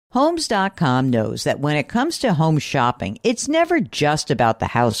Homes.com knows that when it comes to home shopping, it's never just about the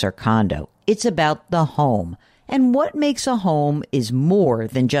house or condo. It's about the home. And what makes a home is more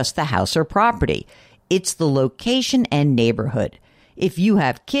than just the house or property. It's the location and neighborhood. If you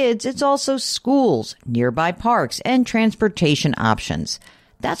have kids, it's also schools, nearby parks, and transportation options.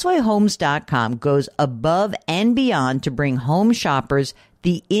 That's why Homes.com goes above and beyond to bring home shoppers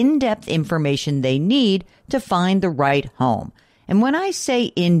the in-depth information they need to find the right home. And when I say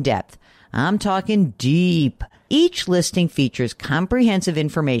in-depth, I'm talking deep. Each listing features comprehensive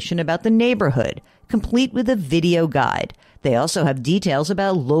information about the neighborhood, complete with a video guide. They also have details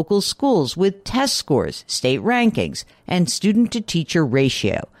about local schools with test scores, state rankings, and student-to-teacher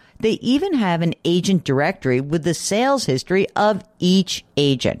ratio. They even have an agent directory with the sales history of each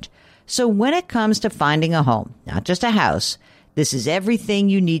agent. So when it comes to finding a home, not just a house, this is everything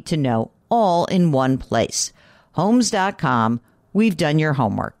you need to know all in one place. Homes.com. We've done your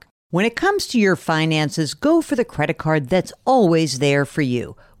homework. When it comes to your finances, go for the credit card that's always there for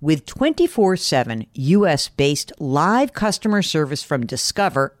you. With 24/7 U.S.-based live customer service from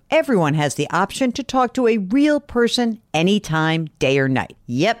Discover, everyone has the option to talk to a real person anytime, day or night.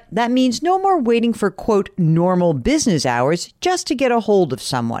 Yep, that means no more waiting for, quote, normal business hours just to get a hold of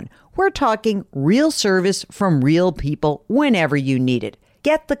someone. We're talking real service from real people whenever you need it.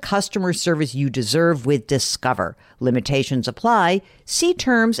 Get the customer service you deserve with Discover. Limitations apply. See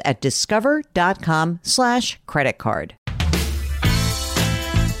terms at discover.com/credit card.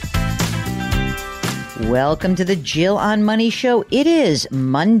 Welcome to the Jill on Money Show. It is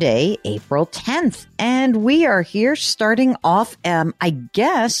Monday, April 10th, and we are here starting off, I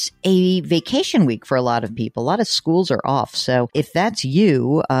guess, a vacation week for a lot of people. A lot of schools are off. So if that's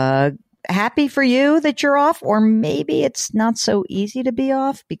you, happy for you that you're off, or maybe it's not so easy to be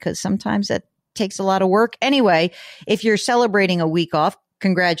off because sometimes that takes a lot of work. Anyway, if you're celebrating a week off,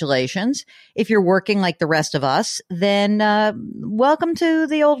 congratulations. If you're working like the rest of us, then welcome to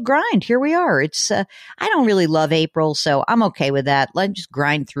the old grind. Here we are. It's I don't really love April, so I'm okay with that. Let's just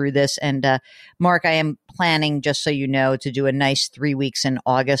grind through this. And Mark, I am planning, just so you know, to do a nice 3 weeks in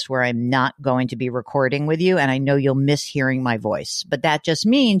August where I'm not going to be recording with you. And I know you'll miss hearing my voice, but that just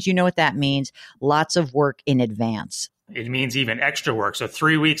means, you know what that means? Lots of work in advance. It means even extra work. So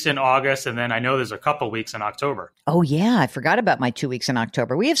 3 weeks in August, and then I know there's a couple weeks in October. Oh, yeah. I forgot about my 2 weeks in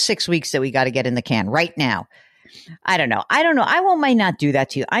October. We have 6 weeks that we got to get in the can right now. I don't know. I might not do that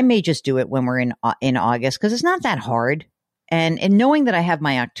to you. I may just do it when we're in August because it's not that hard. And knowing that I have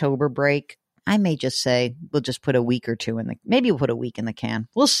my October break, I may just say we'll just put a week or two maybe we'll put a week in the can.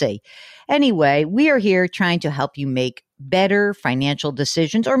 We'll see. Anyway, we are here trying to help you make better financial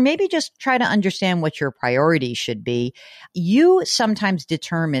decisions, or maybe just try to understand what your priorities should be. You sometimes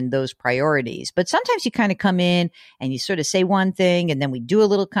determine those priorities, but sometimes you kind of come in and you sort of say one thing and then we do a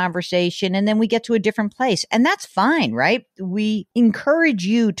little conversation and then we get to a different place. And that's fine, right? We encourage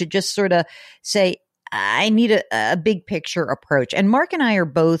you to just sort of say, I need a big picture approach. And Mark and I are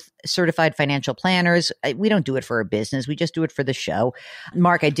both certified financial planners. We don't do it for a business. We just do it for the show.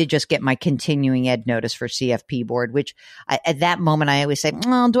 Mark, I did just get my continuing ed notice for CFP board, which at that moment I always say,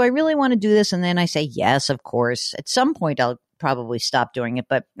 well, do I really want to do this? And then I say, yes, of course. At some point I'll probably stop doing it,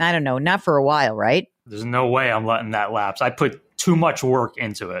 but I don't know, not for a while, right? There's no way I'm letting that lapse. I put too much work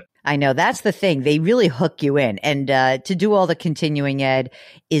into it. I know. That's the thing. They really hook you in. And to do all the continuing ed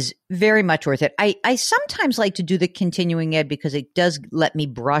is very much worth it. I sometimes like to do the continuing ed because it does let me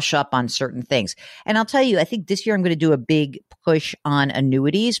brush up on certain things. And I'll tell you, I think this year I'm going to do a big push on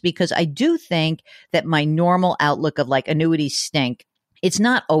annuities because I do think that my normal outlook of like annuities stink. It's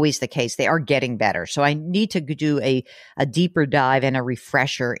not always the case. They are getting better. So I need to do a deeper dive and a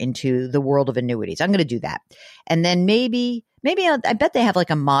refresher into the world of annuities. I'm going to do that. And then maybe I bet they have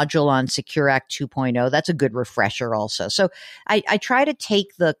like a module on Secure Act 2.0. That's a good refresher also. So I try to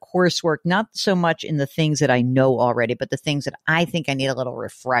take the coursework, not so much in the things that I know already, but the things that I think I need a little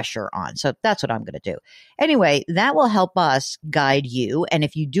refresher on. So that's what I'm going to do. Anyway, that will help us guide you. And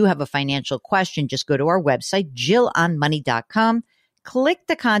if you do have a financial question, just go to our website, jillonmoney.com. Click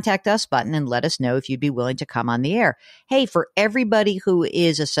the Contact Us button and let us know if you'd be willing to come on the air. Hey, for everybody who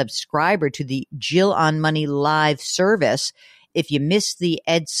is a subscriber to the Jill on Money live service, if you missed the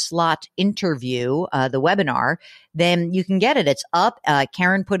Ed Slott interview, the webinar, then you can get it. It's up.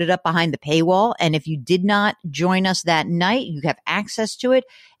 Karen put it up behind the paywall. And if you did not join us that night, you have access to it.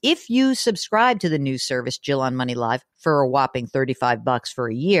 If you subscribe to the new service, Jill on Money Live, for a whopping $35 for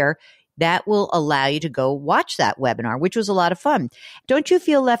a year, that will allow you to go watch that webinar, which was a lot of fun. Don't you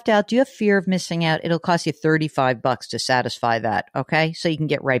feel left out? Do you have fear of missing out? It'll cost you $35 to satisfy that. Okay. So you can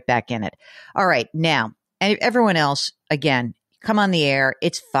get right back in it. All right. Now, and everyone else, again, come on the air.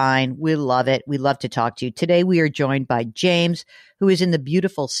 It's fine. We love it. We love to talk to you. Today, we are joined by James, who is in the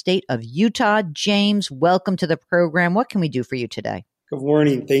beautiful state of Utah. James, welcome to the program. What can we do for you today? Good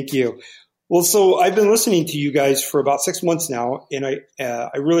morning. Thank you. Well, so I've been listening to you guys for about 6 months now, and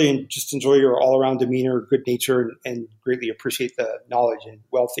I really just enjoy your all-around demeanor, good nature, and greatly appreciate the knowledge and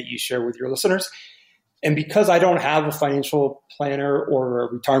wealth that you share with your listeners. And because I don't have a financial planner or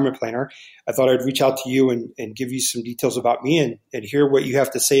a retirement planner, I thought I'd reach out to you and give you some details about me and hear what you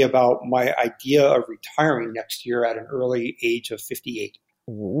have to say about my idea of retiring next year at an early age of 58.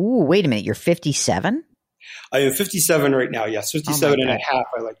 Ooh, wait a minute. You're 57? I am 57 right now. Yes, 57 and a half,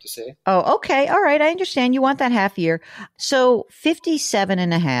 I like to say. Oh, okay. All right. I understand. You want that half year. So 57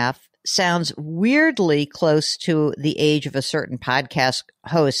 and a half sounds weirdly close to the age of a certain podcast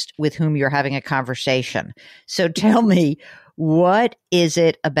host with whom you're having a conversation. So tell me, what is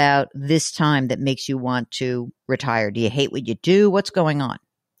it about this time that makes you want to retire? Do you hate what you do? What's going on?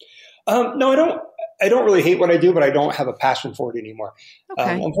 No, I don't. I don't really hate what I do, but I don't have a passion for it anymore.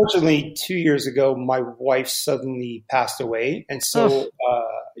 Okay. Unfortunately, 2 years ago, my wife suddenly passed away. And so,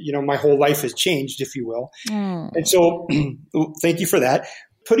 my whole life has changed, if you will. And so thank you for that.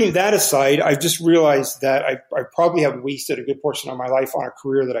 Putting that aside, I've just realized that I probably have wasted a good portion of my life on a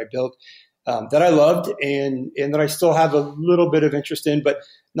career that I built that I loved and that I still have a little bit of interest in, but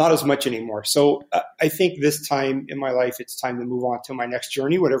not as much anymore. So I think this time in my life, it's time to move on to my next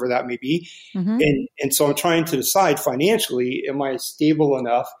journey, whatever that may be. And so I'm trying to decide financially, am I stable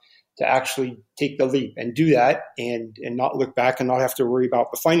enough to actually take the leap and do that and not look back and not have to worry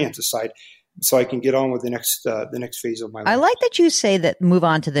about the finances side, so I can get on with the next phase of my life. I like that you say that move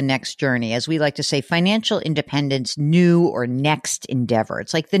on to the next journey. As we like to say, financial independence, new or next endeavor.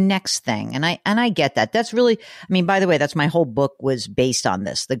 It's like the next thing. And I get that. That's really, by the way, that's my whole book was based on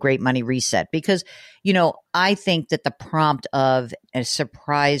this, The Great Money Reset, because, I think that the prompt of a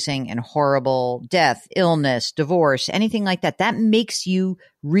surprising and horrible death, illness, divorce, anything like that, that makes you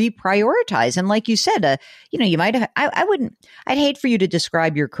reprioritize. And like you said, you might have, I'd hate for you to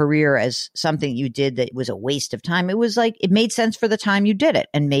describe your career as something you did that was a waste of time. It was like, it made sense for the time you did it.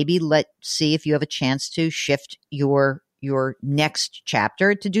 And maybe let's see if you have a chance to shift your next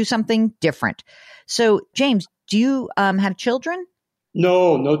chapter to do something different. So James, do you have children?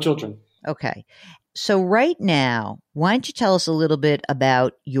 No children. Okay. So right now, why don't you tell us a little bit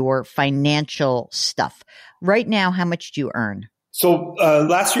about your financial stuff? Right now, how much do you earn? So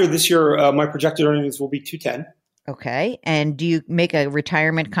this year, my projected earnings will be $210,000. Okay. And do you make a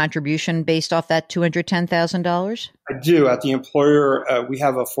retirement contribution based off that $210,000? I do. At the employer, we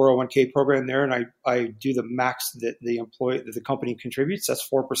have a 401k program there, and I do the max that the company contributes. That's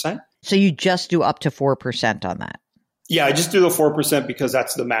 4%. So you just do up to 4% on that? Yeah, I just do the 4% because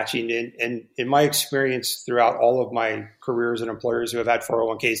that's the matching. And in my experience throughout all of my careers and employers who have had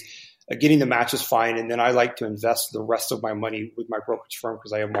 401ks, getting the match is fine. And then I like to invest the rest of my money with my brokerage firm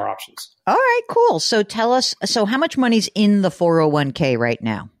because I have more options. All right, cool. So tell us, how much money's in the 401k right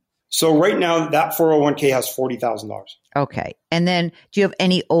now? So right now, that 401k has $40,000. Okay. And then do you have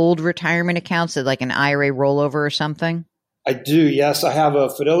any old retirement accounts that like an IRA rollover or something? I do, yes. I have a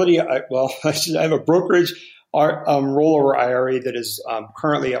Fidelity. I have a brokerage rollover IRA that is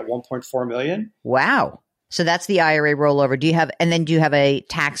currently at $1.4 million. Wow. So that's the IRA rollover. Do you have a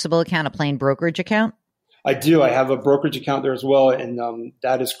taxable account, a plain brokerage account? I do. I have a brokerage account there as well. And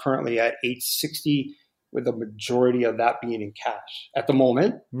that is currently at $860 with the majority of that being in cash at the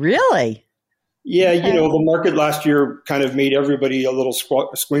moment. Really? Yeah. Okay. The market last year kind of made everybody a little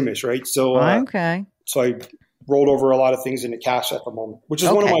squeamish, right? So, So I rolled over a lot of things into cash at the moment, which is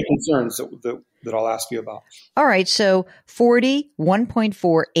one of my concerns that I'll ask you about. All right. So 40,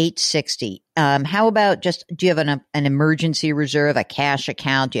 1.4, 860. How about do you have an emergency reserve, a cash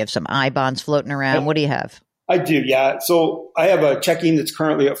account? Do you have some I-bonds floating around? What do you have? I do. Yeah. So I have a checking that's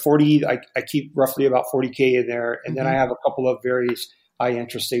currently at 40. I keep roughly about 40K in there. And then I have a couple of various high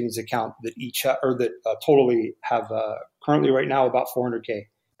interest savings account that totally have currently right now about 400K.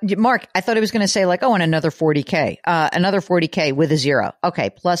 Mark, I thought he was going to say and another 40K, another 40K with a zero.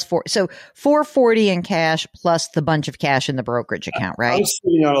 Okay. Plus 4. So 440 in cash plus the bunch of cash in the brokerage account, right? I'm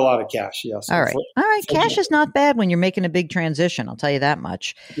sitting on a lot of cash. Yes. All right. All right. Cash is not bad when you're making a big transition. I'll tell you that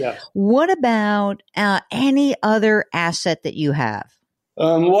much. Yeah. What about any other asset that you have?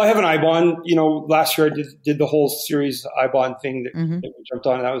 Well, I have an I-bond. Last year I did the whole series I-bond thing that we jumped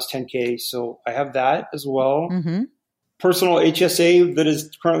on, and that was 10K. So I have that as well. Mm-hmm. Personal HSA that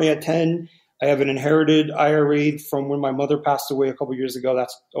is currently at 10. I have an inherited IRA from when my mother passed away a couple of years ago.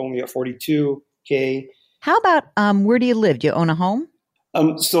 That's only at 42K. How about where do you live? Do you own a home?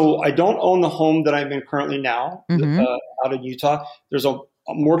 So I don't own the home that I'm in currently now, out in Utah. There's a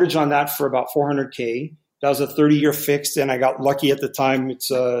mortgage on that for about $400K. That was a 30-year fixed, and I got lucky at the time.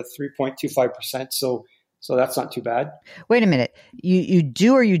 It's 3.25%. So that's not too bad. Wait a minute. You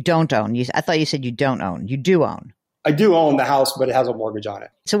do or you don't own? I thought you said you don't own. You do own. I do own the house, but it has a mortgage on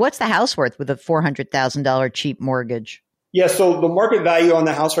it. So what's the house worth with a $400,000 cheap mortgage? Yeah, so the market value on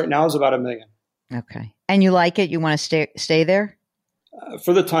the house right now is about $1 million. Okay. And you like it? You want to stay there?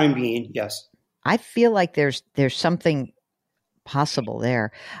 For the time being, yes. I feel like there's something possible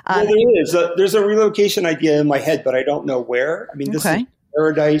there. Well, there is. There's a relocation idea in my head, but I don't know where. I mean, this is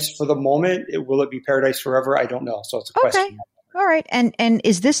paradise for the moment. Will it be paradise forever? I don't know. So it's a question. Okay. All right. And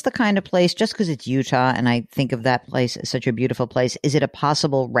is this the kind of place, just because it's Utah and I think of that place as such a beautiful place, is it a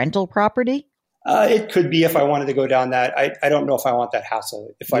possible rental property? It could be if I wanted to go down that. I don't know if I want that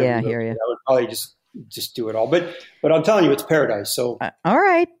hassle. If I hear you. I would probably just do it all. But I'm telling you, it's paradise. So all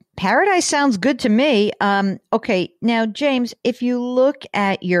right. Paradise sounds good to me. Okay. Now, James, if you look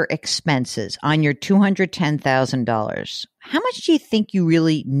at your expenses on your $210,000, how much do you think you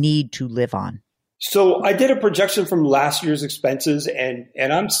really need to live on? So I did a projection from last year's expenses, and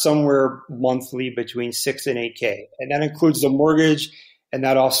I'm somewhere monthly between $6,000 and $8,000. And that includes the mortgage, and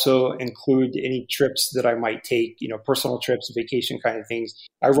that also includes any trips that I might take, personal trips, vacation kind of things.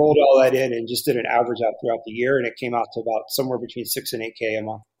 I rolled all that in and just did an average out throughout the year, and it came out to about somewhere between $6,000 and $8,000 a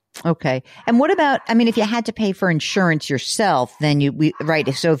month. Okay. And what about, if you had to pay for insurance yourself, then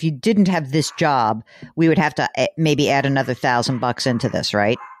right. So if you didn't have this job, we would have to maybe add another $1,000 into this,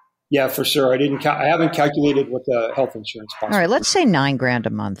 right? Yeah, for sure. I haven't calculated what the health insurance costs. All right. Let's say $9,000 a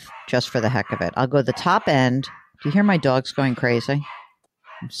month just for the heck of it. I'll go the top end. Do you hear my dogs going crazy?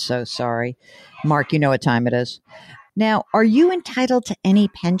 I'm so sorry. Mark, you know what time it is. Now, are you entitled to any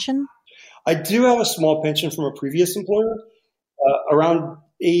pension? I do have a small pension from a previous employer. Around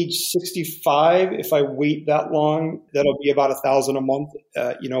age 65, if I wait that long, that'll be about $1,000 a month.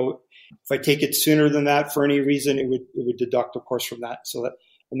 If I take it sooner than that for any reason, it would deduct, of course, from that.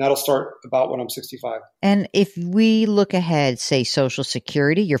 And that'll start about when I'm 65. And if we look ahead, say Social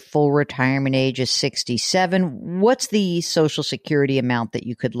Security, your full retirement age is 67. What's the Social Security amount that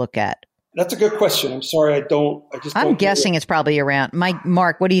you could look at? That's a good question. I'm sorry, I'm guessing it's probably around.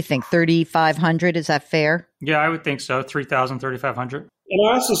 Mark, what do you think? 3,500? Is that fair? Yeah, I would think so. 3,000, 3,500. And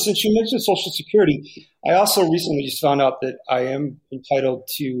also, since you mentioned Social Security, I also recently just found out that I am entitled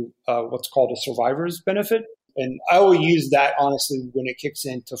to what's called a survivor's benefit. And I will use that, honestly, when it kicks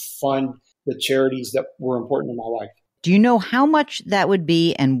in to fund the charities that were important in my life. Do you know how much that would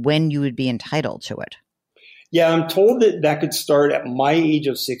be and when you would be entitled to it? Yeah, I'm told that could start at my age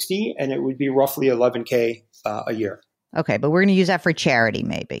of 60, and it would be roughly $11,000 a year. Okay, but we're going to use that for charity,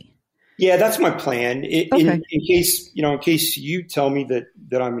 maybe. Yeah, that's my plan. In case you tell me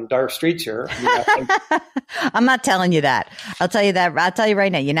that I'm in dire straits here. I'm not telling you that. I'll tell you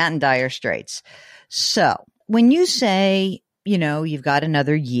right now, you're not in dire straits. So when you say, you've got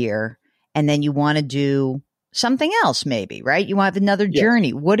another year and then you want to do something else, maybe, right? You want another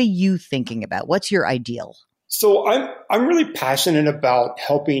journey. What are you thinking about? What's your ideal? So I'm really passionate about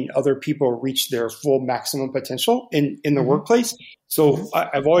helping other people reach their full maximum potential in the workplace. So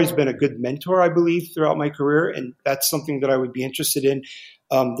I've always been a good mentor, I believe, throughout my career, and that's something that I would be interested in.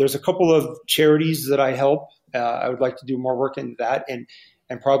 There's a couple of charities that I help. I would like to do more work in that and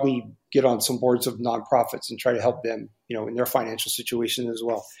probably get on some boards of nonprofits and try to help them, in their financial situation as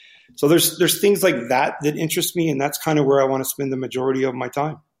well. So there's things like that interest me, and that's kind of where I want to spend the majority of my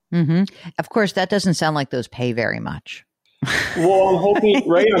time. Mm-hmm. Of course, that doesn't sound like those pay very much. Well, I'm hoping,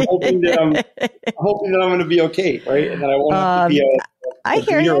 right? I'm hoping that I'm going to be okay, right? And that I won't have to be a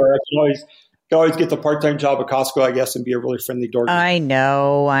hear you. Or I can always get the part-time job at Costco, I guess, and be a really friendly door. I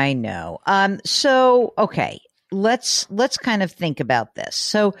know. So, okay, let's kind of think about this.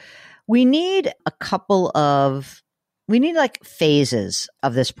 So we need like phases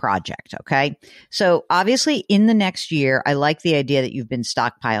of this project. Okay. So obviously in the next year, I like the idea that you've been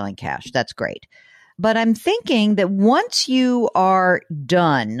stockpiling cash. That's great. But I'm thinking that once you are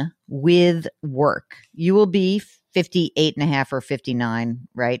done with work, you will be 58 and a half or 59,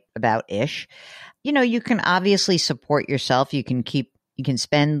 right? About ish. You can obviously support yourself. You can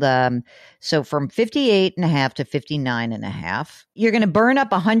spend so from 58 and a half to 59 and a half, you're going to burn up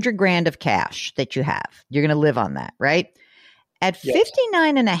 $100,000 of cash that you have. You're going to live on that, right? At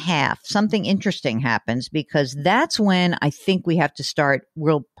 59 and a half, something interesting happens because that's when I think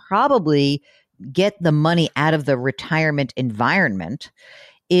we'll probably get the money out of the retirement environment,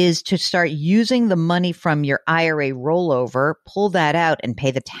 is to start using the money from your IRA rollover, pull that out and pay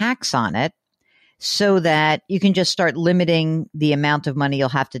the tax on it. so that you can just start limiting the amount of money you'll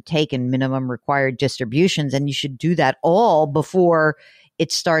have to take in minimum required distributions. And you should do that all before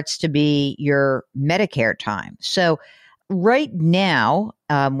it starts to be your Medicare time. So right now,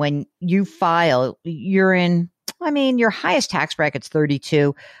 when you file, you're in, your highest tax bracket's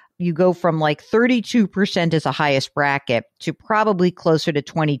 32. You go from like 32% as the highest bracket to probably closer to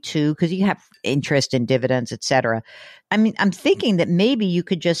 22 because you have interest and dividends, et cetera. I'm thinking that maybe you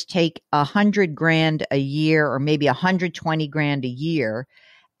could just take $100,000 a year or maybe $120,000 a year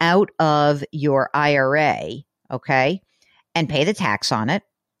out of your IRA, okay, and pay the tax on it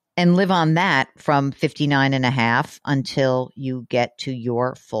and live on that from 59 and a half until you get to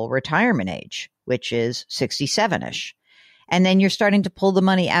your full retirement age, which is 67-ish. And then you're starting to pull the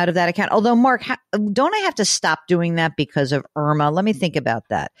money out of that account. Although, Mark, don't I have to stop doing that because of Irma? Let me think about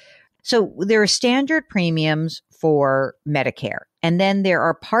that. So there are standard premiums for Medicare. And then there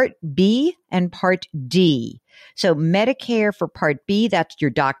are Part B and Part D. So Medicare for Part B, that's your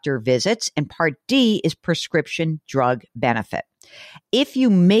doctor visits. And Part D is prescription drug benefit. If you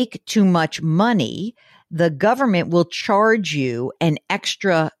make too much money, the government will charge you an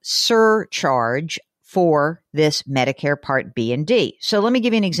extra surcharge for this Medicare Part B and D. So let me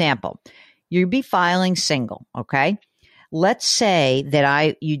give you an example. You'd be filing single, okay? Let's say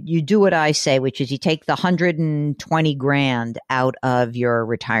that you do what I say, which is you take the $120,000 out of your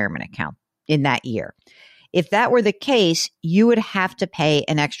retirement account in that year. If that were the case, you would have to pay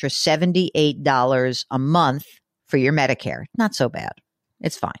an extra $78 a month for your Medicare. Not so bad.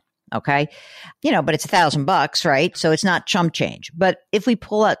 It's fine. Okay. But it's $1,000, right? So it's not chump change. But if we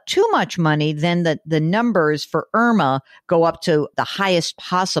pull out too much money, then the numbers for Irma go up to the highest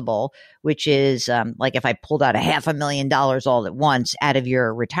possible, which is like if I pulled out $500,000 all at once out of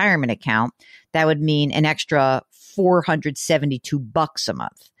your retirement account, that would mean an extra $472 a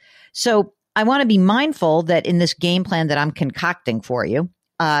month. So I want to be mindful that in this game plan that I'm concocting for you,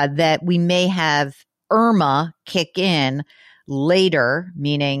 that we may have Irma kick in later,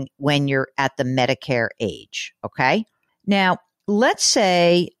 meaning when you're at the Medicare age. Okay. Now, let's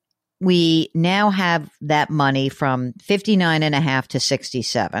say we now have that money from 59 and a half to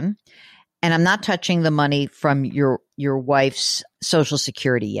 67. And I'm not touching the money from your wife's Social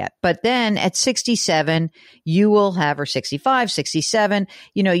Security yet. But then at 67, you will have, or 65, 67,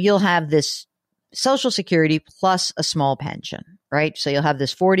 you'll have this Social Security plus a small pension, right? So you'll have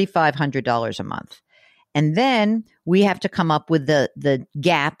this $4,500 a month. And then we have to come up with the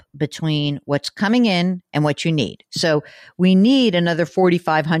gap between what's coming in and what you need. So we need another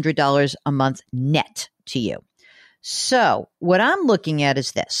 $4,500 a month net to you. So what I'm looking at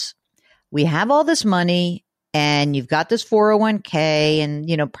is this. We have all this money and you've got this 401k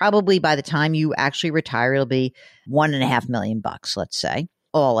and, probably by the time you actually retire, it'll be $1.5 million, let's say,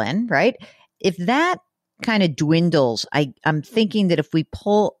 all in, right? If that kind of dwindles, I'm thinking that if we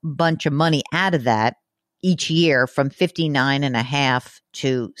pull a bunch of money out of that, each year from 59 and a half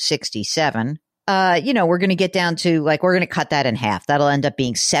to 67, we're going to get down to we're going to cut that in half. That'll end up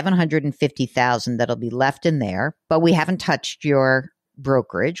being $750,000 that'll be left in there, but we haven't touched your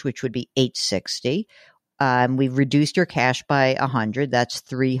brokerage, which would be $860. We've reduced your cash by $100. That's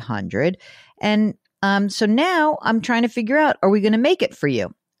 $300. And so now I'm trying to figure out, are we going to make it for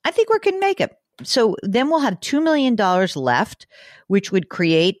you? I think we can make it. So then we'll have $2 million left, which would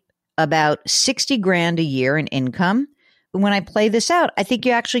create about $60,000 a year in income. When I play this out, I think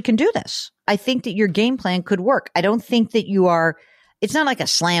you actually can do this. I think that your game plan could work. I don't think that it's not like a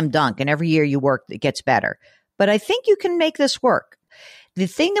slam dunk and every year you work, it gets better. But I think you can make this work. The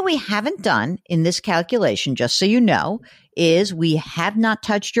thing that we haven't done in this calculation, just so you know, is we have not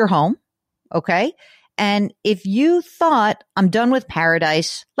touched your home. Okay. And if you thought, I'm done with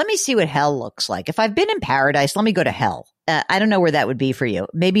paradise, let me see what hell looks like. If I've been in paradise, let me go to hell. I don't know where that would be for you.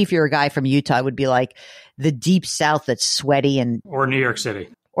 Maybe if you're a guy from Utah, it would be like the deep south that's sweaty or New York City.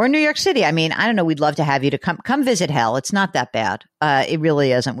 Or New York City. I mean, I don't know. We'd love to have you to come visit hell. It's not that bad. It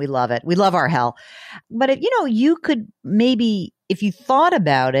really isn't. We love it. We love our hell. But if, you could maybe, if you thought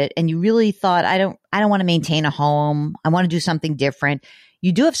about it and you really thought, I don't want to maintain a home. I want to do something different.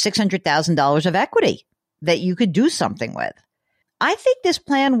 You do have $600,000 of equity that you could do something with. I think this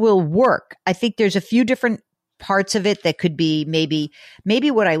plan will work. I think there's a few different parts of it that could be maybe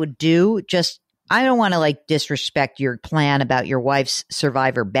what I would do. Just, I don't want to disrespect your plan about your wife's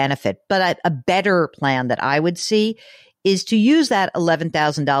survivor benefit, but a better plan that I would see is to use that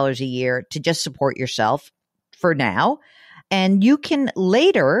 $11,000 a year to just support yourself for now. And you can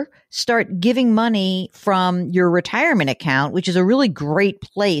later start giving money from your retirement account, which is a really great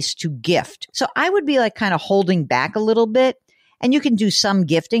place to gift. So I would be kind of holding back a little bit. And you can do some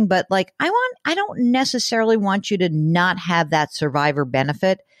gifting, but like I don't necessarily want you to not have that survivor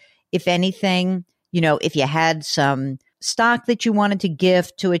benefit. If anything, if you had some stock that you wanted to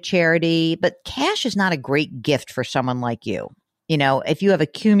gift to a charity, but cash is not a great gift for someone like you. If you have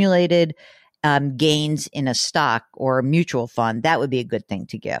accumulated gains in a stock or a mutual fund, that would be a good thing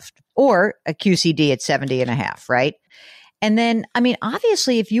to gift, or a QCD at 70 and a half, right? And then,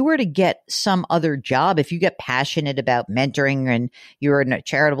 obviously, if you were to get some other job, if you get passionate about mentoring and you're in a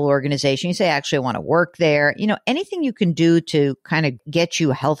charitable organization, you say, actually, I want to work there. Anything you can do to kind of get you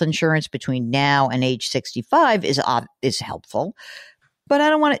health insurance between now and age 65 is helpful.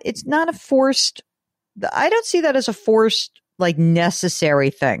 But it's not a forced, I don't see that as a forced, like, necessary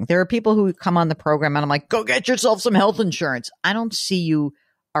thing. There are people who come on the program and I'm like, go get yourself some health insurance. I don't see you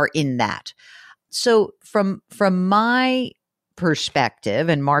are in that. So from my perspective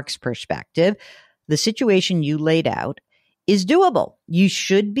and Mark's perspective, the situation you laid out is doable. You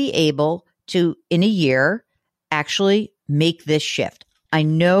should be able to, in a year, actually make this shift. I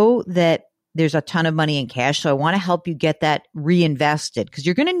know that there's a ton of money in cash, so I want to help you get that reinvested because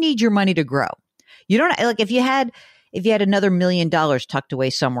you're going to need your money to grow. You don't like if you had another $1 million tucked away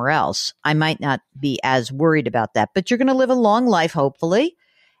somewhere else, I might not be as worried about that, but you're going to live a long life, hopefully.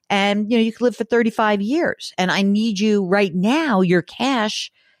 And, you could live for 35 years. And I need you right now, your cash,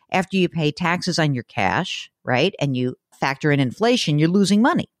 after you pay taxes on your cash, right? And you factor in inflation, you're losing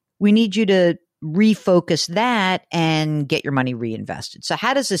money. We need you to refocus that and get your money reinvested. So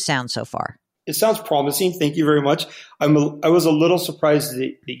how does this sound so far? It sounds promising. Thank you very much. I was a little surprised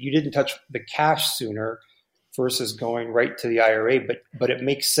that you didn't touch the cash sooner versus going right to the IRA, but it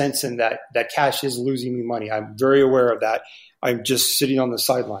makes sense in that cash is losing me money. I'm very aware of that. I'm just sitting on the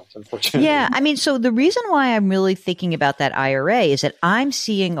sidelines, unfortunately. Yeah. So the reason why I'm really thinking about that IRA is that I'm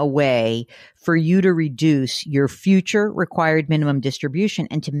seeing a way for you to reduce your future required minimum distribution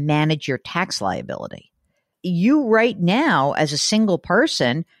and to manage your tax liability. You right now, as a single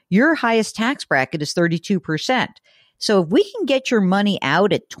person, your highest tax bracket is 32%. So if we can get your money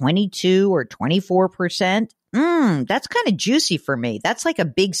out at 22 or 24%, that's kind of juicy for me. That's like a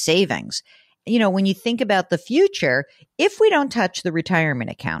big savings. When you think about the future, if we don't touch the retirement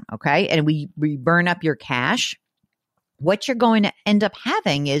account, okay, and we burn up your cash, what you're going to end up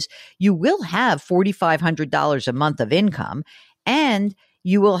having is you will have $4,500 a month of income and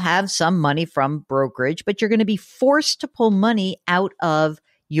you will have some money from brokerage, but you're going to be forced to pull money out of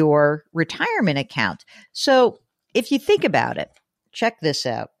your retirement account. So if you think about it, check this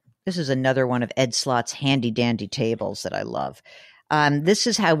out. This is another one of Ed Slott's handy dandy tables that I love. This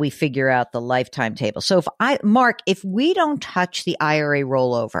is how we figure out the lifetime table. So Mark, if we don't touch the IRA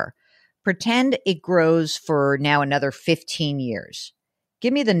rollover, pretend it grows for now another 15 years.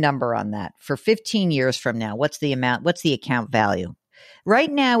 Give me the number on that. For 15 years from now, what's the amount? What's the account value?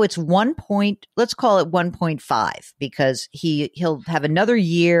 Right now it's let's call it 1.5 because he'll have another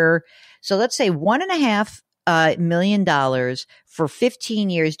year. So let's say $1.5 million for 15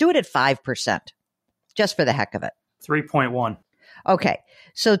 years. Do it at 5%, just for the heck of it. 3.1. Okay.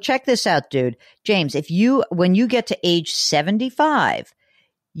 So check this out, dude. James, when you get to age 75,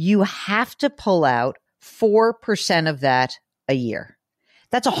 you have to pull out 4% of that a year.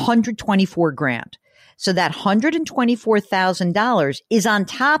 That's $124,000. So that $124,000 is on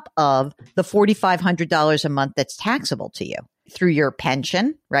top of the $4,500 a month that's taxable to you through your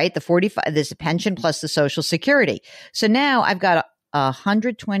pension, right? There's a pension plus the Social Security. So now I've got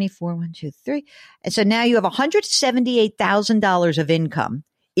 124, 1, 2, 3. And so now you have $178,000 of income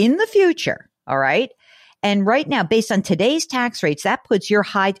in the future. All right. And right now, based on today's tax rates, that puts your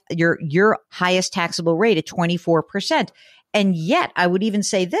highest taxable rate at 24%. And yet I would even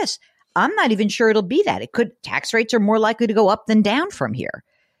say this, I'm not even sure it'll be that. Tax rates are more likely to go up than down from here.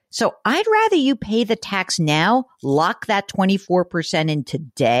 So I'd rather you pay the tax now, lock that 24% in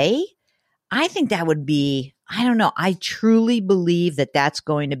today. I think that would be, I don't know. I truly believe that that's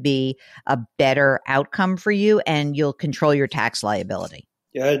going to be a better outcome for you and you'll control your tax liability.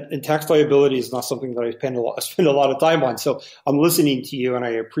 Yeah, and tax liability is not something that I spend a lot of time on. So I'm listening to you and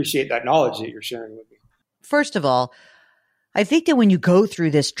I appreciate that knowledge that you're sharing with me. First of all, I think that when you go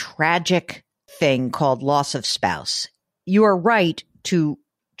through this tragic thing called loss of spouse, you are right to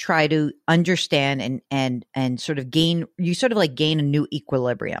try to understand and sort of gain a new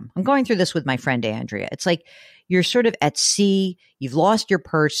equilibrium. I'm going through this with my friend Andrea. It's like you're sort of at sea, you've lost your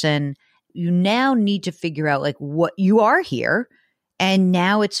person. You now need to figure out like what you are here. And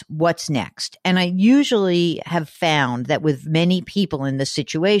now it's what's next. And I usually have found that with many people in this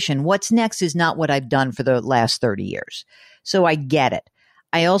situation, what's next is not what I've done for the last 30 years. So I get it.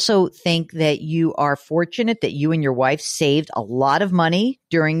 I also think that you are fortunate that you and your wife saved a lot of money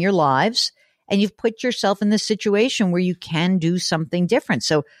during your lives, and you've put yourself in this situation where you can do something different.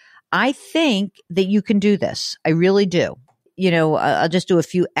 So I think that you can do this. I really do. I'll just do a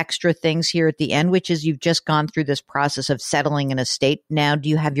few extra things here at the end, which is you've just gone through this process of settling an estate. Now, do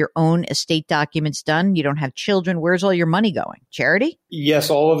you have your own estate documents done? You don't have children. Where's all your money going? Charity? Yes,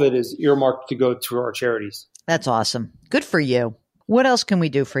 all of it is earmarked to go to our charities. That's awesome. Good for you. What else can we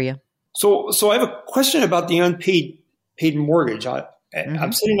do for you? So I have a question about the unpaid mortgage.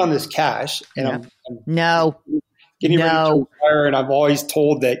 I'm sitting on this cash, and I'm getting ready to retire, and I'm always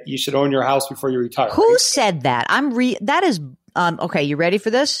told that you should own your house before you retire. Who said that? That is okay. You ready for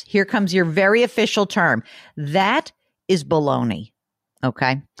this? Here comes your very official term. That is baloney.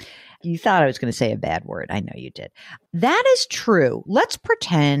 Okay. You thought I was going to say a bad word. I know you did. That is true. Let's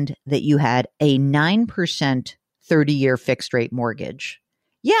pretend that you had a 9% 30-year fixed rate mortgage.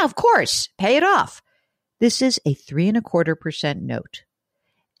 Yeah, of course. Pay it off. This is a 3.25% note.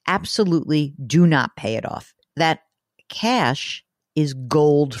 Absolutely do not pay it off. That cash is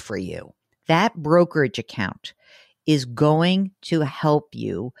gold for you. That brokerage account is going to help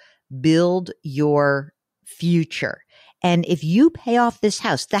you build your future. And if you pay off this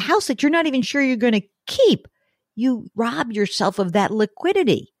house, the house that you're not even sure you're going to keep, you rob yourself of that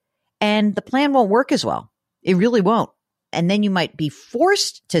liquidity, and the plan won't work as well. It really won't. And then you might be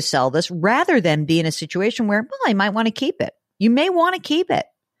forced to sell this rather than be in a situation where, well, I might want to keep it. You may want to keep it.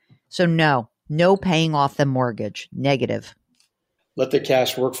 So no paying off the mortgage. Negative. Let the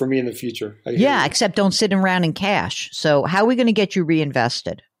cash work for me in the future. Yeah, except don't sit around in cash. So how are we going to get you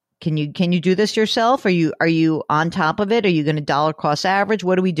reinvested? Can you do this yourself? Are you on top of it? Are you going to dollar cost average?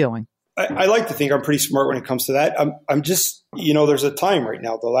 What are we doing? I like to think I'm pretty smart when it comes to that. I'm just, there's a time right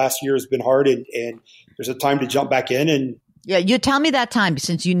now. The last year has been hard, and there's a time to jump back in. And yeah, you tell me that time,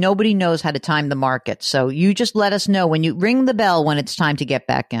 since nobody knows how to time the market. So you just let us know when you ring the bell when it's time to get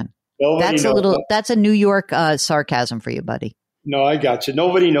back in. That's a New York sarcasm for you, buddy. No, I got you.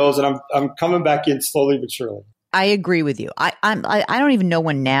 Nobody knows, and I'm coming back in slowly but surely. I agree with you. I don't even know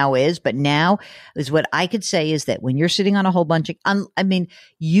when now is, but now is what I could say is that when you're sitting on a whole bunch of,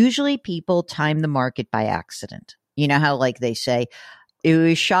 usually people time the market by accident. You know how like they say, it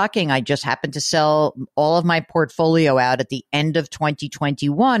was shocking. I just happened to sell all of my portfolio out at the end of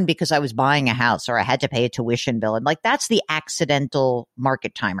 2021 because I was buying a house or I had to pay a tuition bill. And like, that's the accidental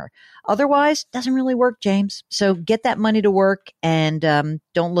market timer. Otherwise, doesn't really work, James. So get that money to work and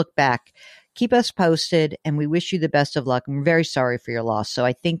don't look back. Keep us posted, and we wish you the best of luck. I'm very sorry for your loss. So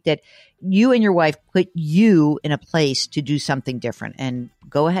I think that you and your wife put you in a place to do something different, and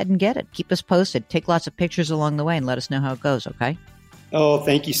go ahead and get it. Keep us posted. Take lots of pictures along the way and let us know how it goes, okay? Oh,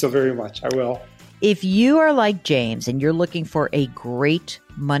 thank you so very much. I will. If you are like James and you're looking for a great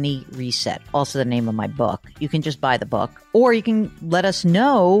money reset, also the name of my book, you can just buy the book, or you can let us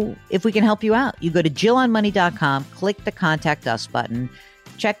know if we can help you out. You go to JillOnMoney.com, click the Contact Us button.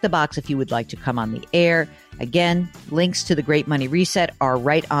 Check the box if you would like to come on the air. Again, links to the Great Money Reset are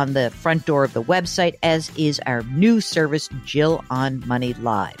right on the front door of the website, as is our new service, Jill on Money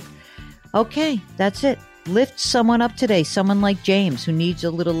Live. Okay, that's it. Lift someone up today, someone like James who needs a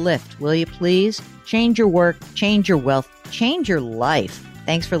little lift. Will you please? Change your work, change your wealth, change your life.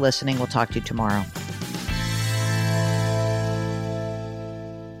 Thanks for listening. We'll talk to you tomorrow.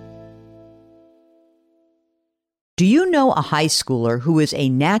 Do you know a high schooler who is a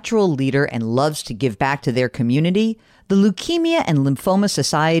natural leader and loves to give back to their community? The Leukemia and Lymphoma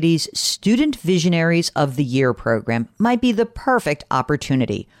Society's Student Visionaries of the Year program might be the perfect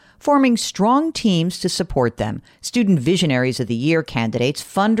opportunity. Forming strong teams to support them, Student Visionaries of the Year candidates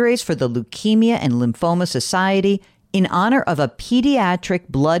fundraise for the Leukemia and Lymphoma Society in honor of a pediatric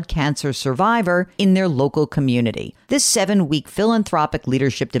blood cancer survivor in their local community. This 7-week philanthropic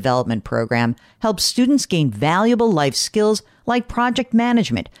leadership development program helps students gain valuable life skills like project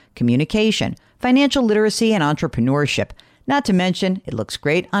management, communication, financial literacy, and entrepreneurship. Not to mention, it looks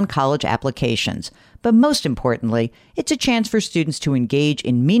great on college applications. But most importantly, it's a chance for students to engage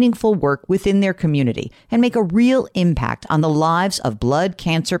in meaningful work within their community and make a real impact on the lives of blood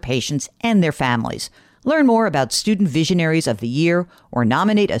cancer patients and their families. Learn more about Student Visionaries of the Year or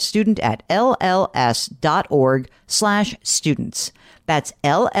nominate a student at lls.org/students. That's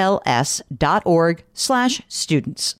lls.org/students.